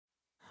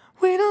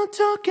don't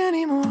talk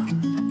anymore.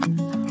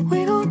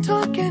 We don't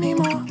talk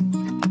anymore.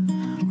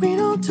 We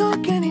don't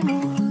talk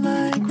anymore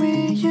like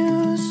we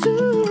used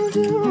to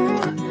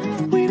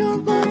do. We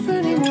don't laugh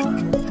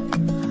anymore.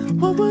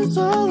 What was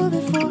all of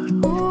it for?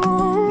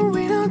 Ooh,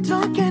 we don't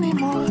talk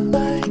anymore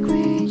like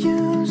we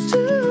used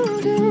to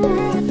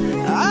do.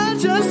 I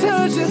just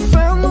heard you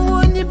found the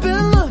one you've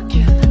been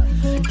looking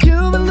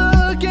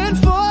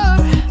for.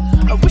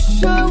 I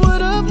wish I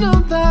would have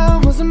known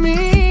that wasn't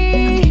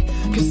me.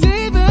 Cause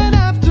even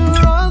after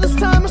all this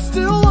time I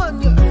still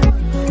wonder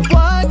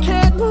why I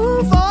can't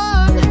move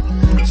on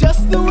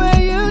just the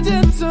way you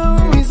did so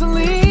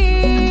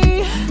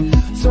easily.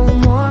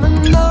 Don't wanna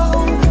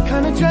know the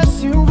kind of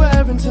dress you're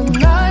wearing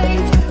tonight,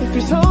 if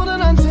he's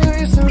holding on to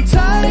you so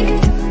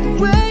tight the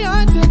way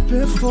I did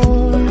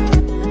before.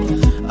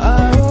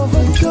 I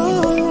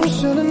overdosed,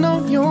 should've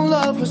known your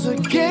love was a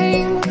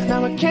game.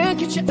 Now I can't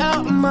get you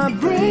out of my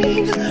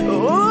brain.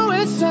 Oh,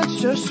 it's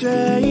such a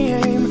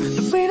shame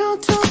that we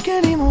don't talk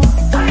anymore.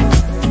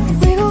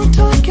 We don't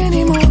talk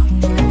anymore.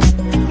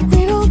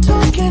 We don't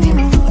talk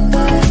anymore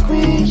like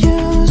we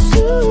used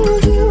to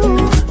do.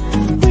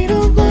 We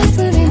don't laugh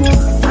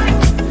anymore.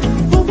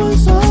 What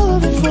was all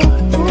of it for?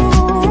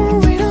 Oh,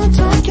 we don't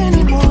talk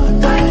anymore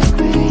like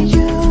we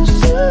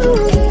used to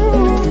do.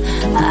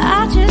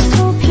 I just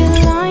hope you're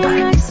lying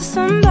next to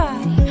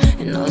somebody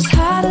who knows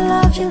how to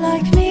love you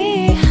like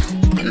me.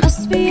 There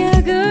must be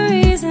a good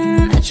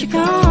reason that you're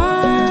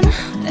gone.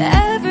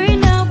 Every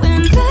now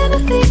and then I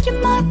think you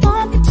might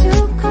want me to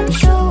come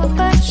show up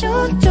at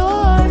your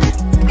door,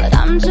 but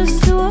I'm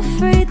just too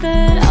afraid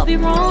that I'll be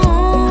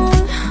wrong.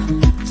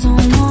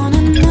 Don't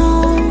wanna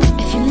know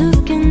if you're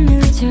looking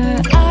into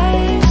her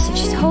eyes, if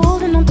she's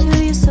holding on to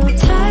you so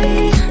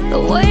tight the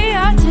way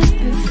I did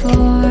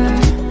before.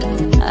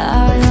 I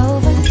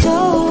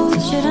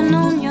overdosed, should've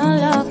known your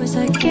love was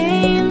a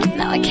game.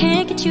 Now I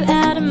can't get you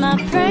out of my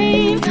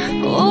brain.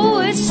 Oh,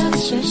 it's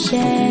such a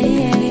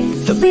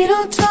shame that we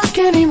don't talk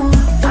anymore.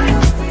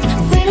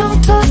 We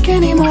don't talk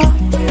anymore.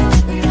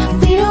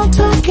 We don't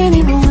talk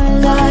anymore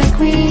like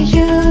we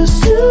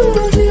used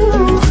to do.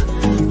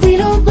 We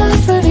don't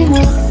laugh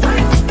anymore.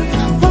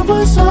 What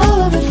was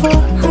all of it for?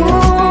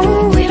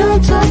 Oh, we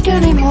don't talk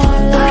anymore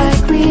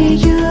like we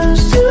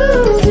used to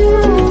do.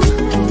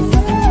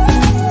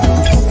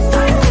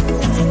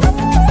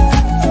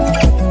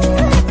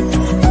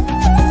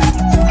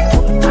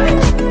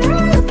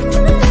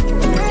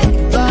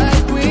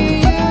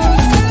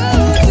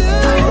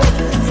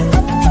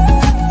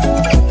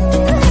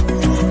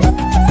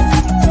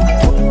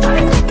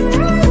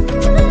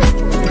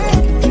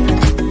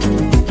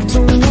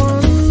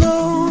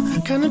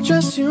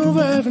 You're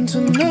wearing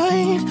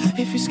tonight,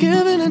 if he's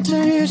giving it to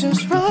you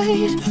just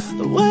right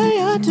the way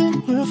I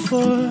did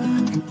before.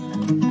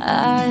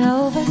 I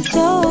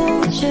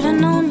overdosed, should've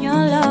known your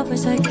love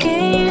was a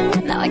game.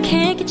 Now I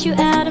can't get you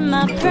out of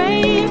my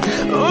brain.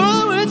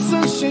 Oh, it's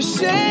such a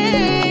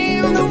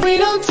shame that we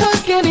don't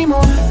talk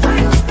anymore.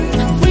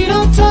 We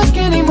don't talk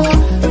anymore.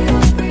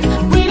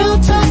 We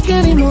don't talk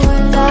anymore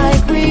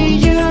like we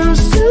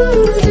used to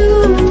do.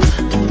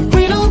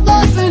 We don't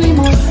laugh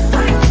anymore.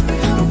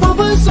 What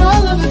was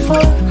all of it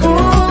for?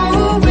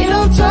 Oh, we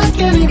don't talk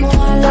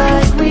anymore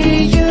like we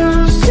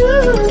used to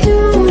do.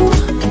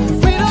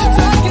 We don't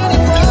talk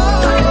anymore.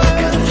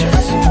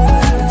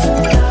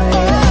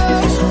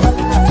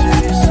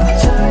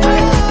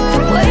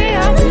 The way I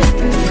did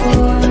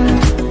before.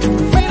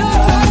 We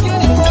don't talk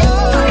anymore.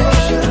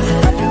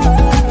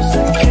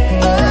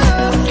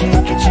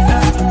 Can't get you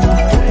out of my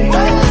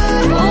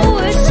brain. Oh,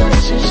 it's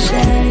such a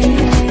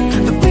shame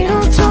that we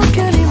don't talk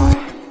anymore.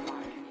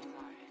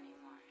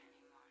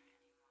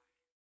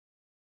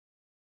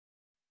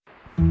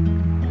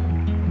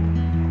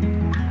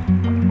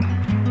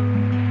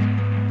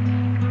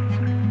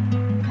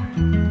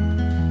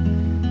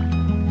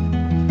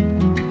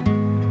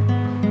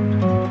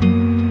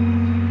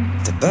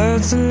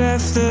 Birds have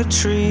left the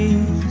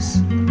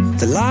trees,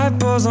 the light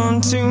pours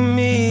onto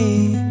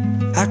me.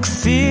 I could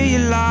feel you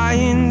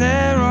lying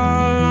there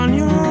all on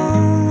your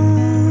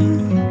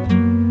own.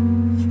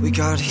 We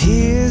got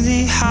here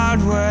the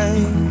hard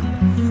way,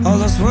 all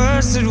those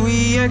words that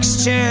we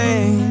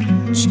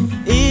exchange.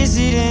 Is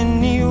it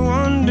any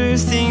wonder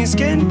things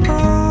get broke?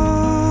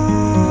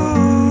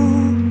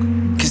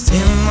 Cause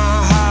in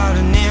my heart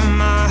and in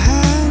my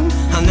head,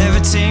 I'll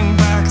never take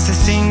back the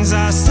things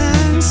I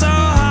said. So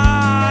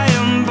high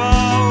and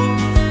bold,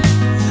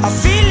 I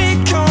feel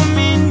it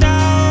coming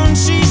down.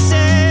 She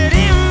said,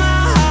 in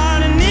my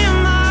heart and in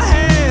my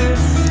head,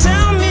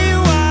 tell me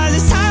why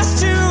this has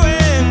to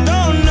end.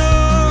 Oh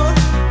no,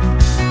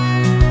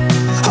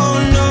 oh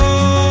no,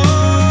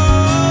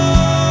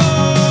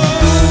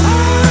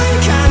 I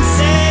can't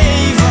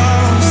save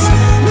us.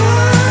 No,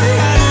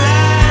 I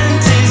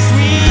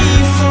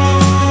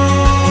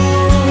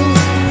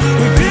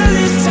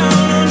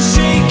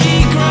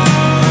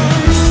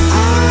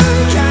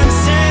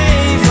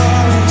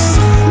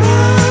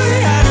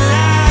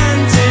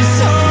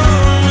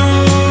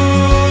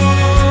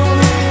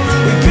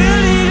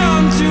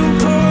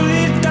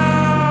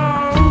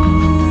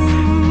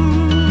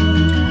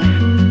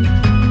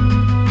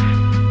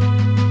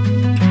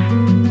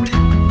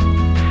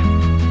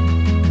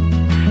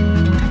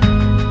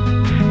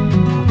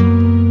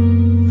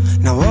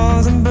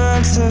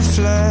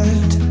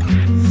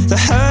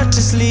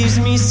leaves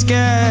me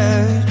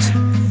scared,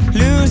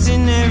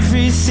 losing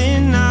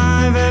everything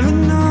I've ever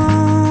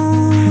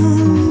known.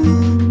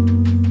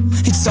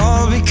 It's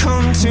all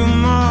become too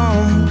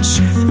much.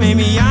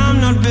 Maybe I'm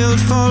not built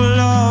for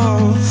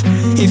love.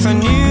 If I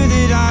knew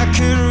that I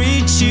could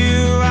reach you,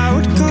 I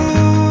would go.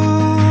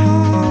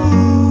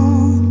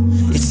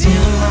 It's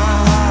in my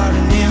heart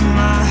and in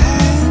my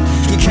head.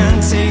 You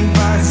can't take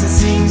back the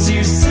things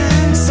you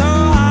said. So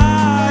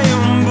high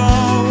on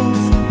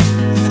both,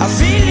 I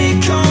feel it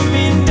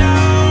coming down.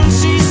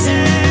 She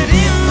said,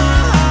 in my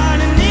heart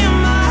and in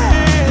my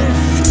head.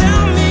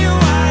 Tell me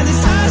why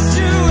this has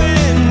to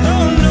end.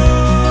 Oh no,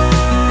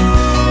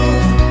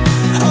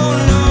 oh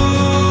no.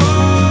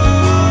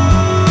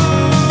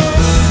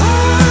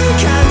 I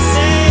can't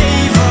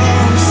save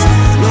us.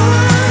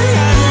 My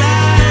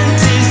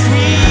Atlantis,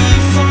 we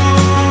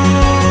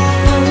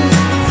fall.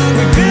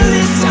 We built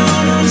this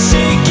town on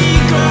shaky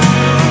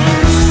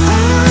ground.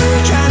 I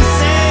can't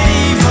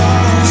save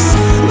us.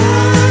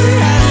 My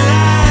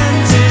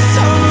Atlantis,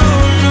 oh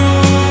no.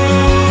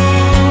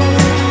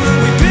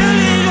 We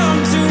built it up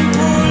to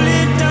pull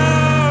it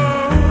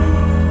down.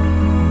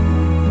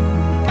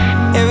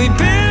 Yeah, we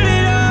built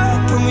it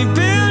up and we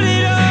built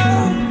it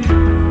up.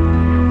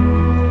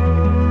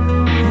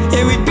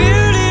 Yeah, we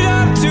built it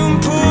up to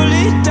pull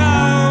it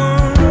down.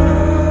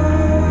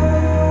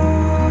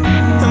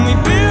 And we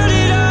built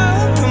it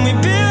up and we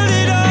built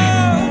it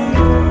up.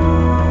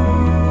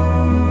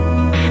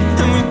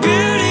 And we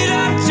built it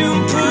up to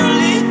pull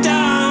it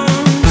down.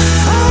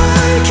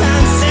 I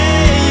can't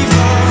save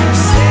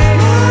us.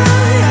 My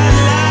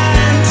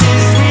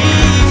Atlantis, we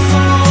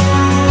fall.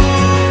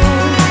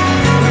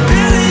 We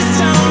built this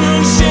town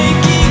on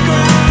shaky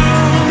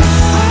ground.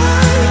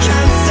 I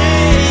can't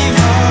save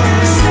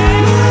us.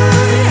 My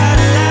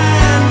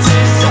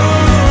Atlantis, oh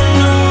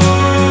no.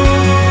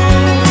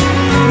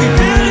 We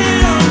built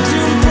it up to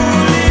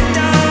pull it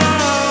down.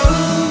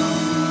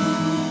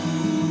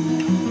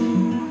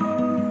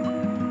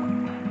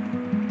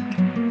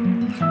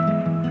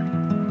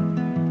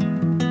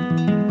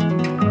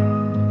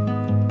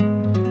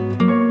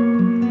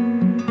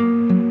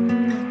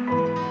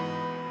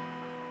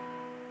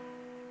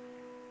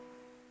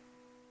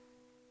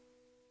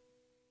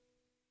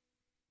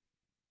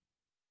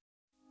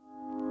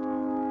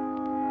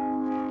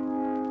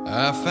 I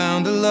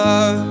found a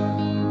love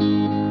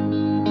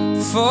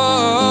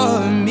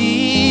for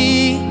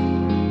me.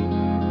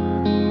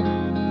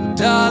 Well,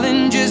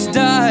 darling, just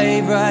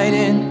dive right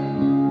in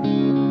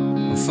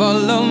and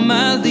follow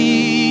my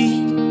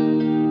lead.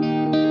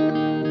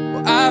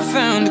 Well, I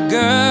found a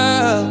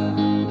girl,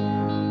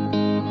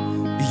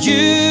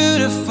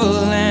 beautiful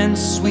and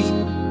sweet.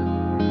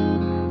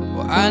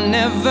 Well, I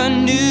never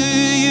knew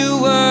you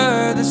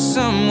were the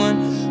someone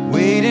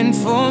waiting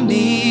for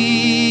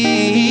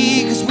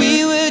me. 'Cause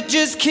we were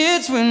just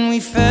kids when we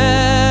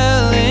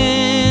fell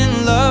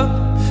in love,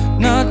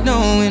 not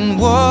knowing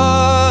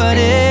what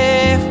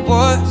it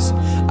was.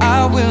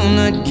 I will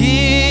not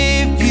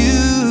give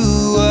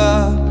you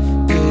up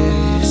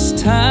this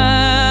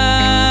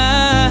time.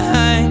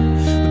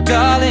 But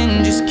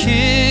darling, just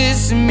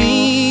kiss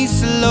me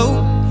slow.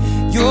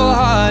 Your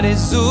heart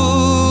is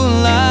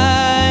all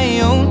I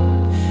own,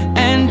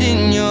 and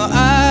in your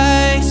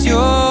eyes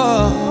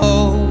you're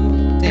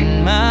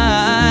holding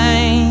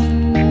mine.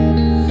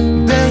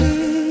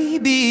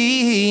 Baby,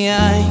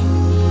 I'm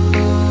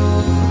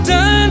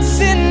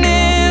dancing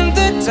in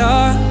the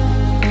dark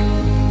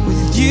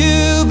with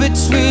you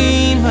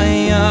between my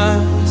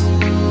arms,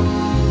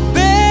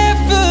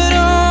 barefoot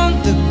on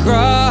the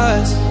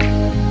grass.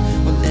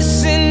 We're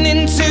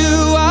listening to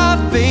our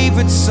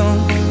favorite song.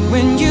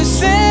 When you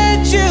said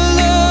you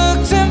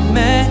looked a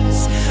mess,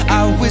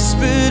 I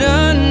whispered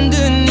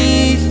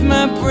underneath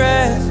my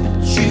breath,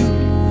 but you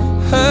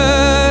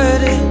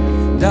heard it.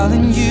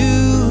 Darling, you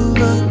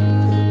look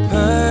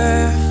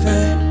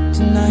perfect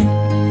tonight.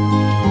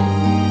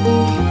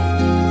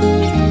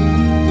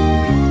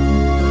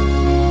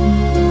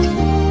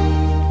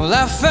 Well,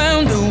 I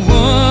found a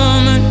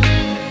woman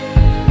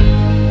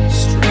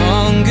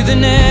stronger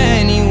than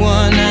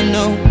anyone I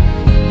know.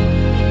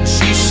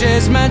 She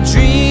shares my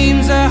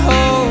dreams. I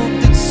hope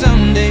that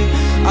someday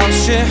I'll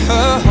share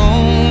her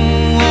home.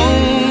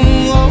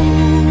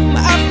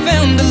 I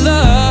found a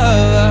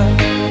love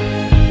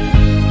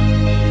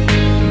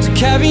to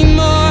carry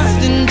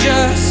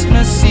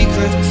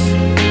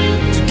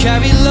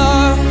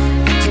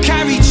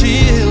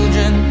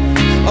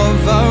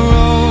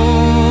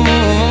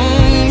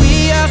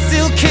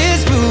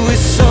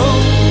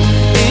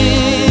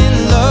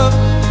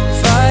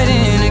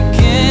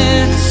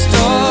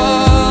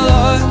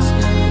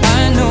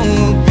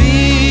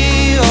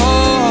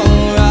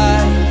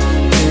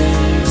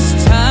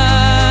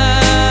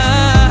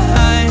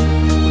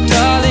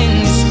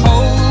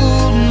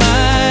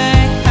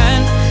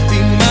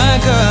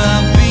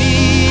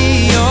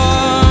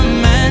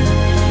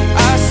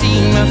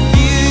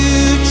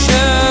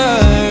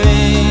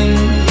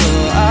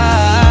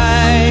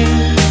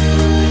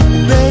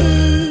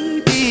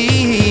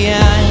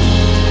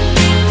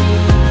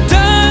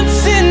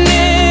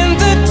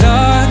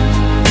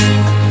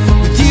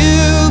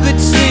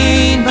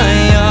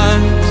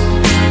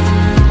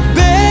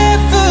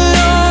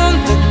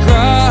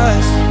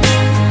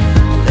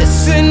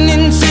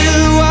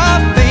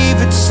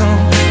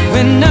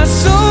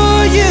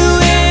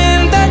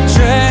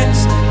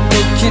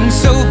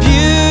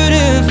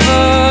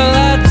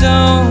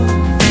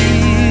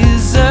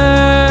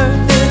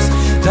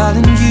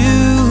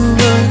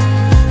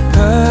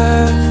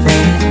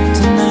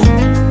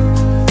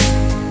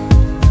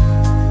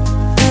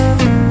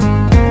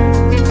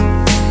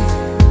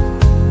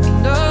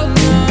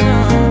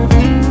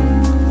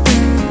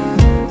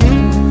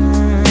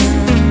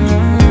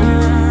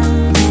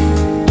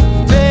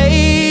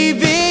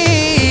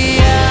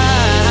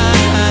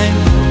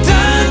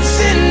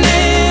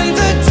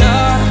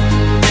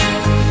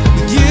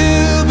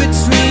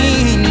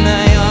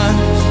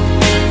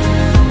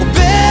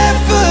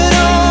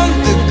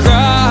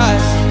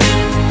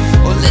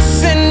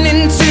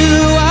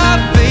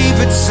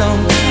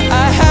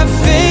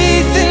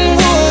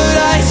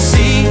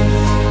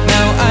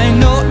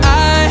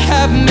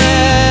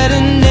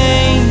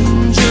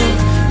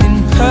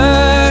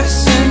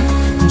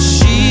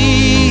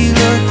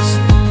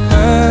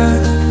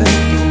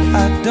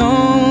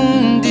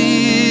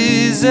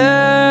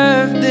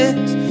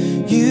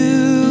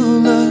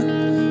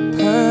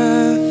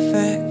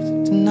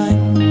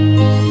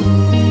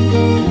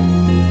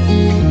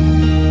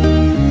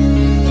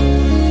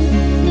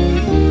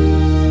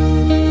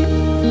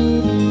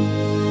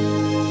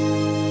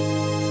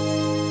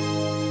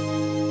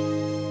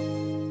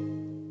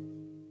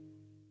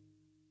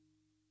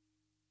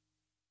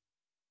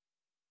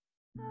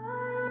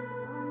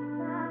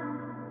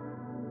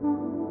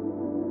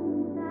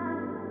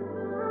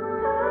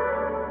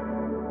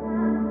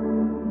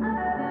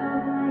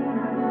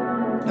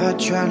Not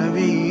tryna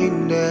be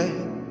in there,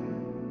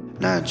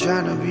 not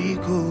tryna be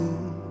cool,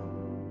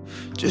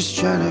 just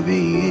tryna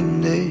be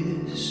in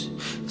this.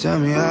 Tell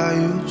me how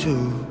you do.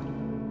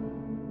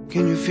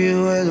 Can you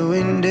feel where the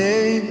wind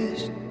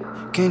is?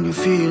 Can you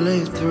feel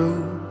it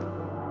through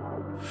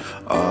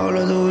all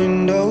of the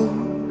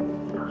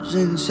windows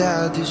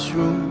inside this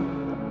room?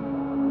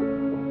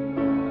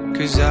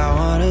 'Cause I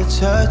wanna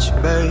touch you,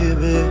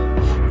 baby,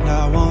 and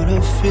I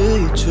wanna feel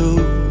you too.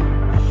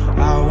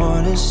 I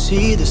wanna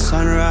see the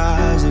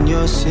sunrise and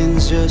your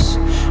sins, just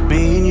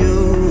me and you.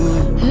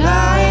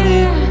 Light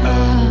it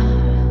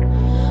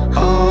up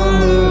on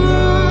the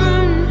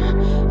run.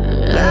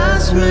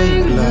 Let's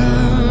make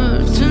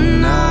love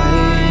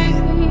tonight.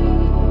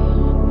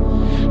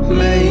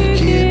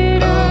 Make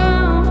it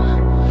up,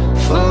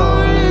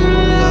 fall in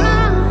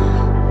love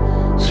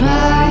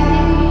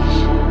twice.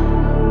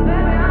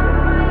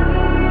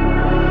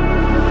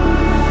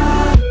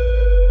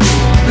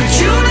 But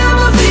you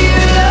never be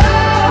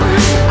alone.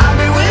 I'll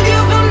be with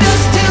you from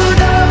dusk till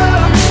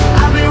dawn.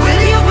 I'll be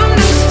with you from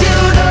dusk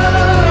till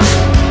dawn.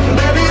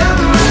 Baby, I'm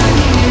right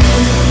here.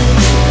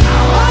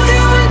 I'll hold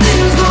you when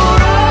things go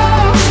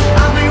wrong.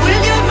 I'll be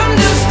with you from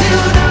dusk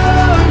till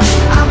dawn.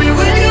 I'll be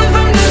with you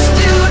from dusk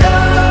till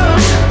dawn.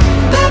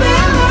 Baby,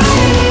 I'm right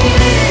here.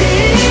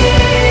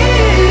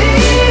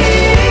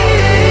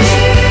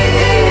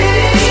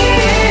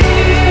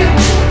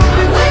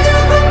 I'm with you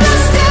from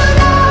dusk till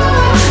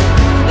dawn.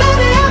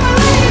 Baby, I'm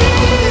right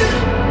here.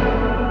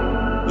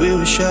 We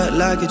were shut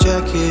like a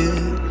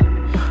jacket,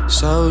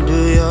 so do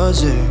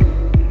yours.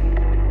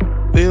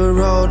 We would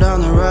roll down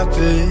the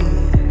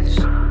rapids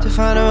to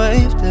find a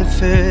wave that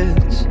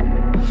fits.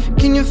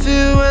 Can you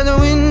feel where the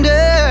wind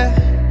is?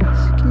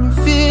 Can you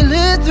feel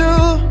it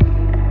through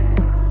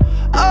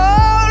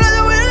all of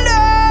the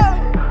windows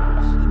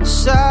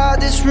inside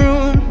this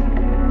room?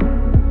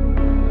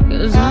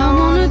 'Cause I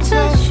wanna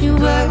touch you,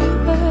 baby.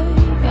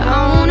 I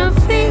wanna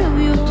feel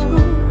you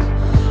too.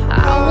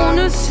 I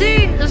wanna see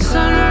the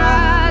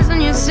sunrise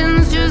and your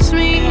sins, just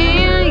me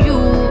and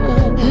you.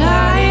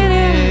 Light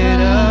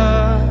it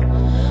up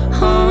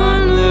on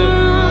the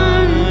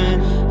run.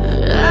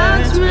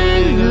 Let's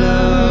make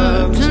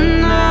love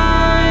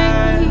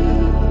tonight.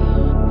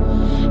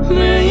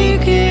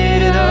 Make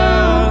it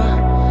up,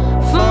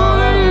 fall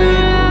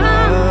in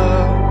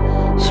love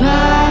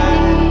twice.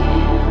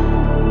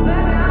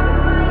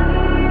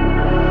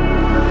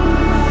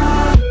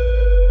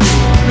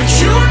 But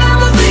you'll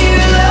never be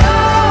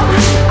alone.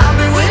 I'll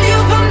be with you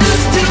from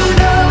dusk till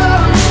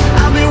dawn.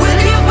 I'll be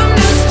with you from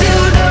dusk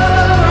till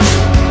dawn.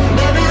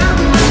 Baby, I'm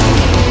right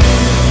here.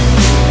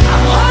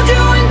 I'll hold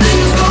you when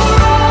things go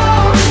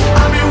wrong.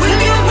 I'll be with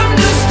you from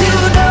dusk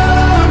till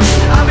dawn.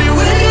 I'll be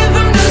with you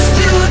from dusk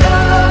till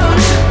dawn.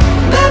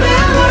 Baby,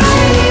 I'm right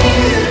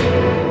here.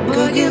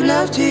 Go give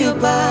love to your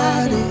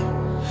body.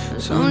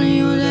 It's only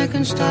you that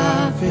can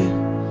stop it.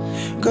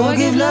 Go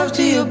give love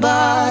to your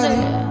body.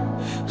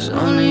 It's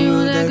only you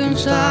that can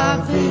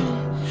stop it.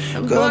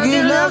 Go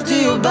give love to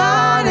your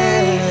body.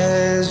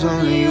 It's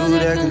only you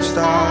that can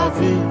stop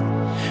it.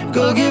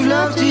 Go give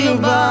love to your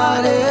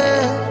body.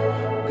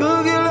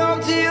 Go give love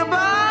to your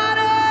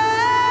body.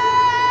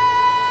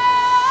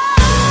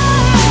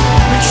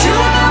 But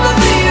you'll never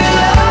be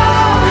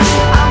alone.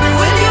 I'll be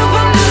with you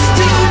from dusk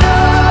till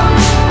dawn.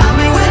 I'll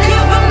be with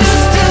you from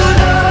dusk till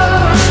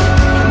dawn.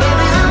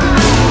 Baby, I'm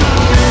right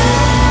here.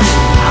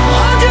 I'll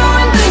hold you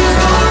when things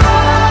go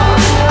wrong.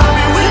 I'll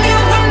be with you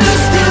from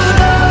dusk till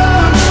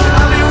dawn.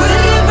 I'll be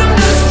with you from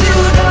dusk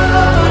till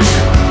dawn.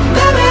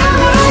 Baby, I'm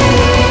right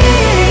here.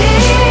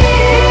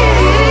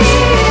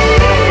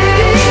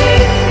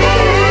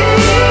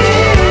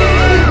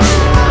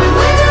 I'll be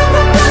with you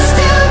from dusk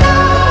till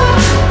dawn.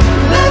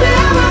 Baby,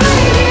 I'm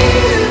right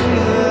here.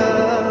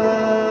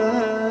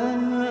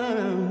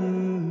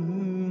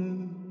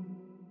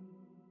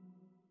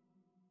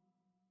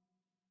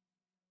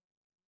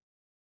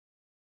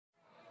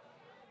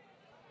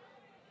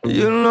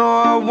 You know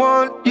I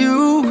want you.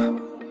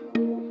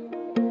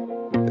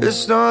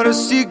 It's not a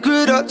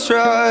secret I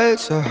try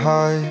to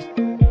hide.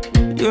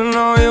 You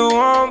know you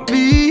want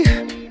me,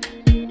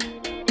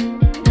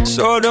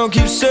 so don't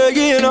keep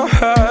saying our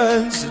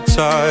hands are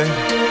tied.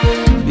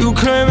 You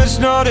claim it's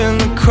not in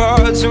the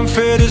cards, and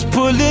fate is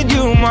pulling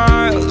you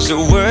miles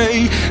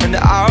away and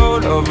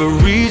out of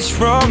reach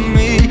from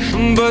me.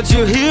 But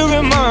you're here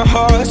in my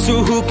heart,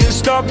 so who can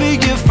stop me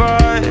if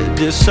I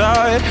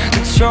decide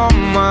that you're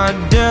my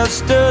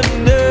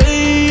destiny?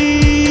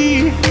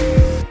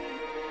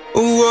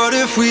 What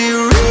if we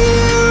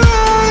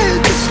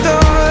rewrite the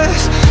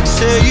stars?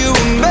 Say you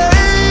were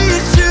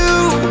made to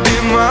be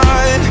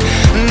mine.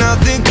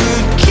 Nothing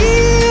could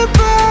keep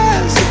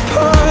us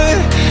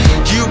apart.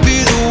 You be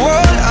the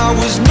one I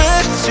was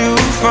meant to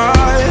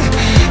find.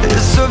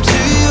 It's up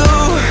to you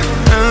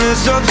and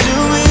it's up to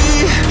me.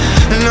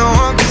 No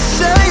one can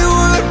say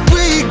what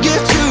we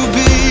get to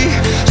be.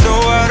 So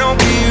why don't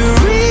we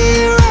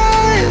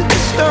rewrite the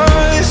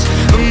stars?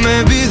 Or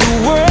maybe the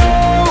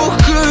world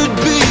could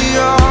be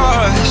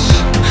ours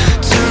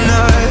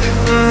tonight.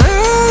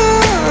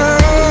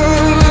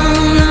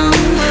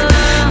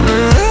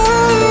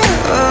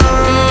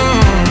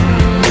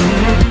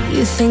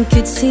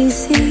 like it's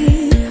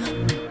easy.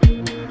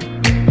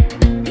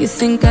 You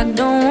think I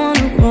don't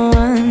wanna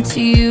run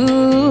to you,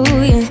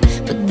 yeah,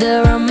 but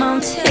there are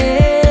mountains,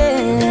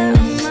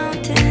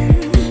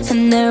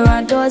 and there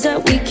are doors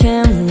that we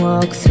can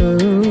walk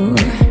through.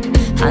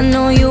 I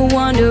know you're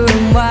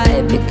wondering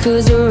why,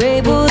 because we're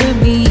able to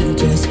be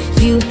just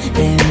you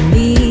and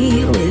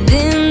me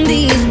within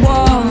these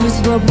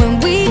walls. But when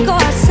we go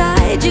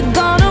outside, you're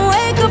gonna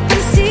wake up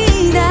and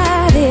see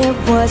that it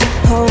was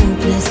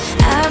hopeless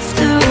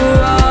after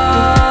all.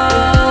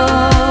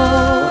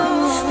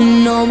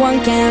 No one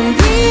can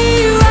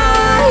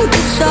rewrite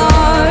the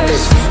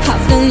stars. How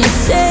can you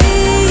say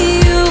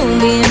you'll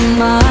be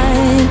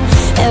mine?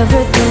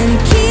 Everything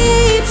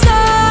keeps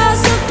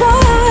us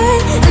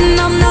apart, and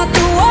I'm not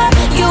the one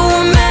you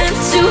were meant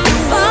to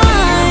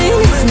find.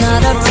 It's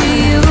not up to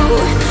you,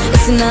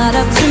 it's not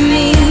up to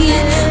me,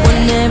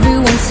 when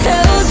everyone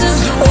tells us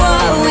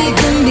what we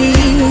can be.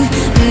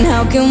 And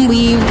how can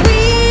we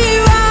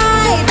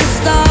rewrite the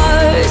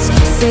stars?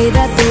 Say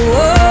that the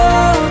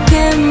world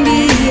can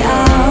be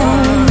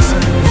ours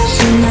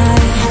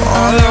tonight.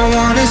 All I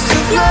want is to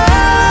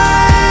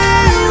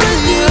fly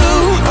with you.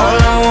 All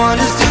I want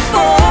is to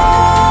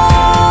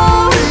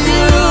fall with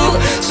you.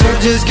 So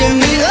just give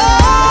me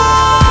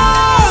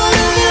all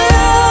of you.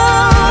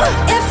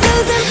 It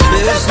feels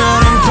impossible. It's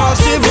not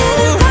impossible.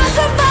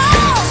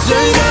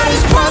 Say that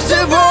it's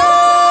possible.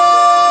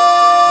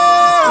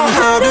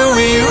 How do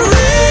we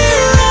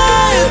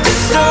rewrite the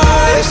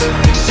stars?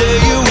 Say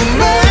you were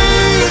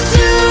made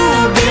to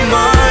be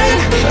mine,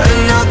 and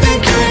nothing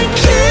can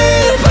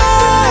keep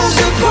us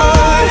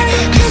apart.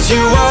 'Cause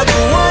you are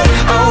the one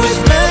I was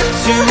meant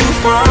to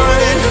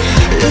find.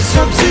 It's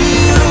up to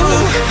you,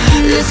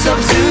 it's up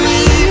to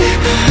me.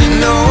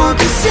 No one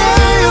can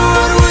say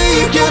what we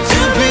get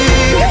to be.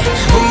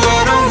 Why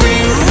don't we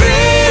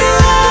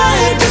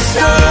rewrite the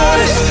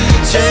stars,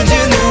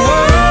 changing the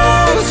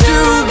world to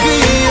be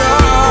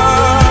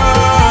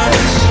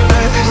ours?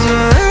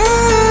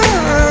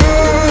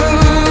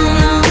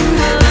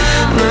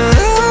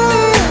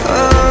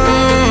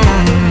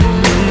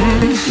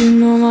 You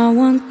know I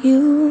want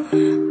you.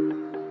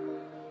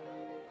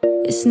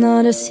 It's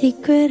not a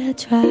secret I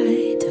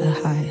try to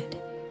hide,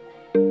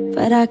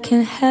 but I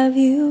can't have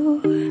you.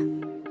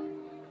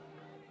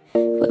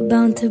 We're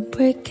bound to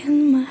break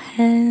and my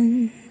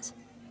hands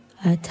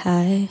are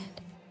tied.